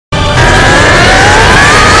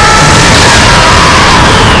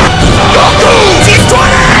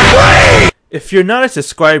If you're not a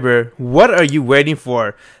subscriber, what are you waiting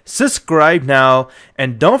for? Subscribe now,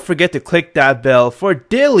 and don't forget to click that bell for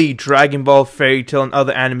daily Dragon Ball, Fairy Tail, and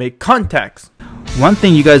other anime context. One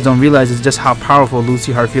thing you guys don't realize is just how powerful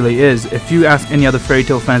Lucy Heartfila is. If you ask any other Fairy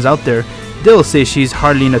Tail fans out there, they'll say she's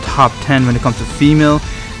hardly in the top 10 when it comes to female,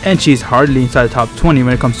 and she's hardly inside the top 20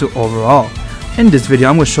 when it comes to overall. In this video,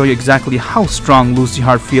 I'm going to show you exactly how strong Lucy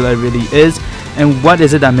Heartfila really is, and what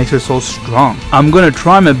is it that makes her so strong. I'm going to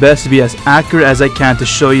try my best to be as accurate as I can to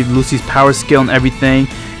show you Lucy's power scale and everything,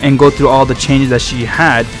 and go through all the changes that she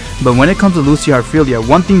had. But when it comes to Lucy Heartfila,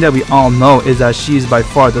 one thing that we all know is that she is by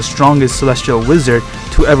far the strongest celestial wizard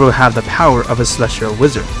to ever have the power of a celestial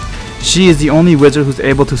wizard. She is the only wizard who's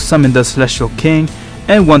able to summon the Celestial King,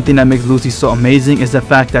 and one thing that makes Lucy so amazing is the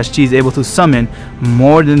fact that she's able to summon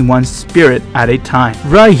more than one spirit at a time.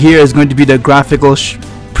 Right here is going to be the graphical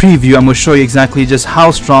preview. I'm going to show you exactly just how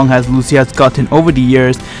strong Lucy has gotten over the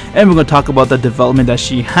years, and we're going to talk about the development that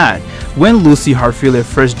she had. When Lucy Heartfila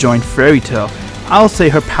first joined Fairy Tail, I'll say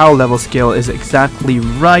her power level scale is exactly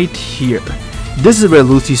right here. This is where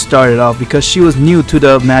Lucy started off because she was new to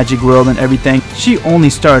the magic world and everything. She only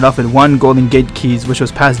started off with one golden gate keys, which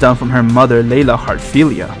was passed down from her mother, Layla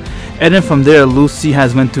Heartfila. And then from there, Lucy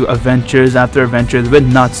has went to adventures after adventures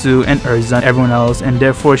with Natsu and Urza and everyone else, and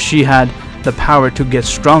therefore she had the power to get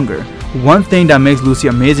stronger. One thing that makes Lucy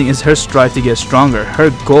amazing is her strive to get stronger. Her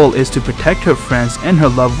goal is to protect her friends and her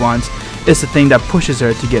loved ones. It's the thing that pushes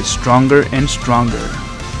her to get stronger and stronger.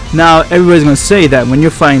 Now, everybody's going to say that when you're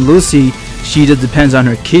fighting Lucy, she just depends on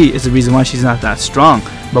her ki. It's the reason why she's not that strong.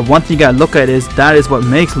 But one thing you gotta look at is that is what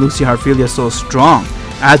makes Lucy Heartfila so strong.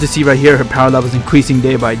 As you see right here, her power level is increasing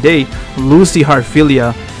day by day. Lucy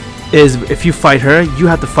Heartfila is, if you fight her, you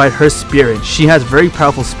have to fight her spirit. She has very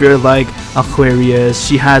powerful spirit like Aquarius.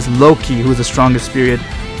 She has Loki, who's the strongest spirit.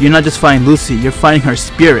 You're not just fighting Lucy, you're fighting her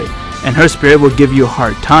spirit, and her spirit will give you a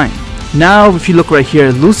hard time. Now, if you look right here,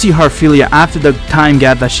 Lucy Heartfila, after the time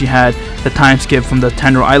gap that she had, the time skip from the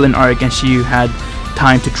Tenro Island arc, and she had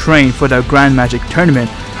time to train for the Grand Magic Tournament,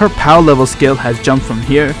 her power level scale has jumped from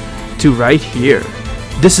here to right here.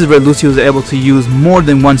 This is where Lucy was able to use more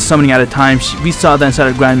than one summoning at a time. We saw that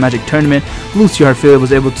inside the Grand Magic Tournament. Lucy Heartfila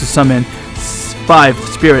was able to summon 5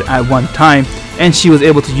 spirit at one time, and she was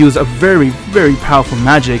able to use a very powerful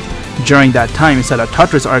magic during that time inside a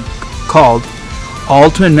Tartarus arc called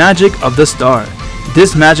Ultimate Magic of the Star.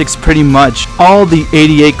 This magic's pretty much all the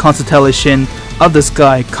 88 constellation of the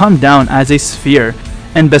sky come down as a sphere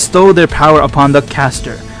and bestow their power upon the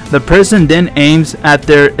caster. The person then aims at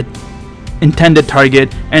their intended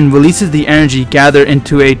target and releases the energy gathered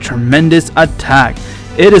into a tremendous attack.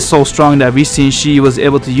 It is so strong that we've seen she was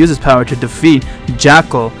able to use his power to defeat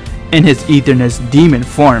Jackal in his Etherness demon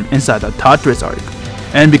form inside the Tartarus arc.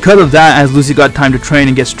 And because of that, as Lucy got time to train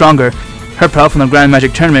and get stronger, her power from the Grand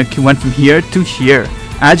Magic Tournament went from here to here.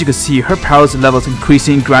 As you can see, her power level is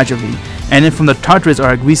increasing gradually. And then from the Tartarus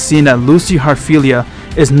arc, we've seen that Lucy Heartfila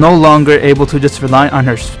is no longer able to just rely on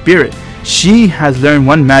her spirit. She has learned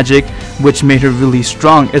one magic which made her really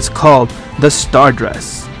strong. It's called the Star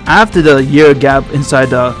Dress. After the year gap inside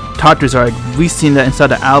the Tartarus arc, we've seen that inside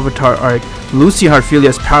the Avatar arc, Lucy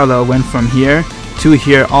Heartfila's power level went from here to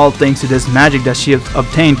here, all thanks to this magic that she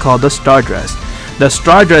obtained called the Star Dress. The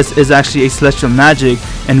Star Dress is actually a celestial magic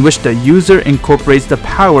in which the user incorporates the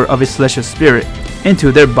power of a celestial spirit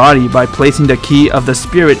into their body by placing the key of the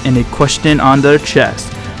spirit in a question on their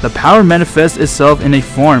chest. The power manifests itself in a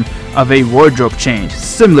form of a wardrobe change,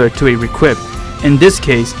 similar to a requip, in this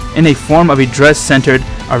case in a form of a dress centered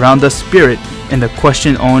around the spirit in the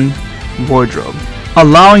question's own wardrobe,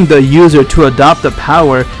 allowing the user to adopt the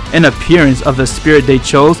power and appearance of the spirit they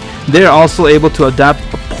chose. They are also able to adopt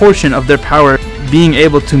a portion of their power, being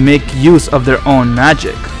able to make use of their own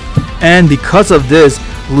magic. And because of this,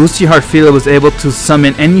 Lucy Heartfila was able to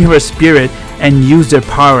summon any of her spirit and use their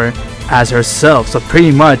power as herself. So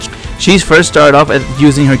pretty much, she's first started off at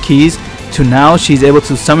using her keys, to now she's able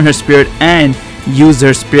to summon her spirit and use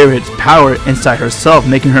her spirit's power inside herself,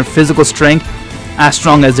 making her physical strength as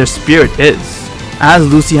strong as their spirit is. As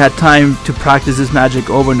Lucy had time to practice this magic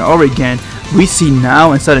over and over again, we see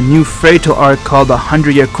now inside a new Fairy Tail arc called the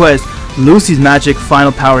 100-Year Quest, Lucy's magic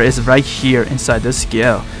final power is right here inside the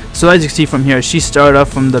scale. So as you can see from here, she started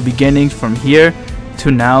off from the beginning from here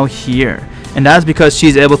to now here. And that's because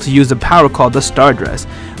she's able to use the power called the Star Dress.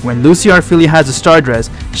 When Lucy Heartfila has the Star Dress,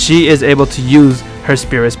 she is able to use her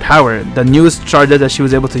spirit's power. The newest Star Dress that she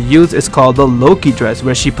was able to use is called the Loki Dress,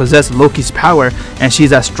 where she possessed Loki's power and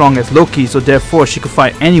she's as strong as Loki, so therefore she could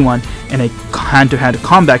fight anyone in a hand-to-hand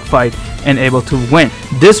combat fight and able to win.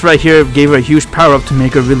 This right here gave her a huge power up to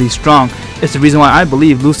make her really strong. It's the reason why I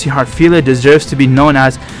believe Lucy Heartfila deserves to be known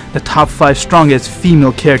as the top 5 strongest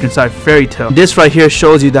female character inside Fairy Tail. This right here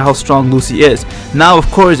shows you how strong Lucy is. Now of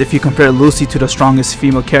course, if you compare Lucy to the strongest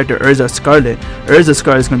female character, Urza Scarlet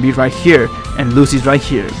is going to be right here and Lucy's right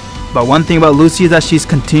here. But one thing about Lucy is that she's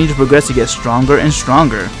continued to progress to get stronger and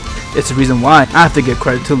stronger. It's the reason why I have to give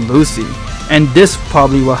credit to Lucy. And this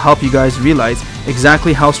probably will help you guys realize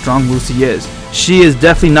exactly how strong Lucy is. She is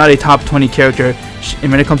definitely not a top 20 character,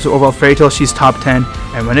 and when it comes to overall Fairy Tail, she's top 10,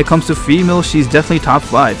 and when it comes to female, she's definitely top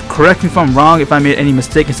 5. Correct me if I'm wrong. If I made any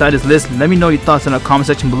mistake inside this list, let me know your thoughts in the comment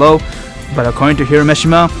section below. But according to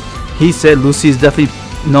Hiromeshima, he said Lucy is definitely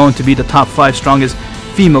known to be the top 5 strongest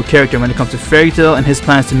female character when it comes to Fairy Tail, and his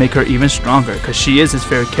plans to make her even stronger, because she is his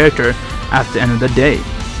favorite character at the end of the day.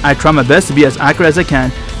 I try my best to be as accurate as I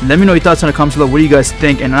can. Let me know your thoughts in the comments below. What do you guys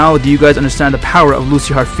think? And now, do you guys understand the power of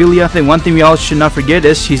Lucy Heartfila? I think one thing we all should not forget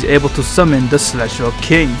is she's able to summon the Celestial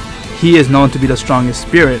King. He is known to be the strongest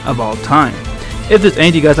spirit of all time. If there's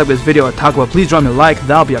anything you guys like this video I talk about, please drop me a like.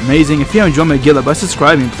 That'll be amazing. If you enjoy my guild by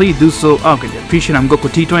subscribing, please do so. I'll greatly appreciate it. I'm Goku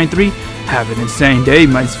T23. Have an insane day,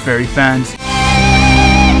 my fairy fans.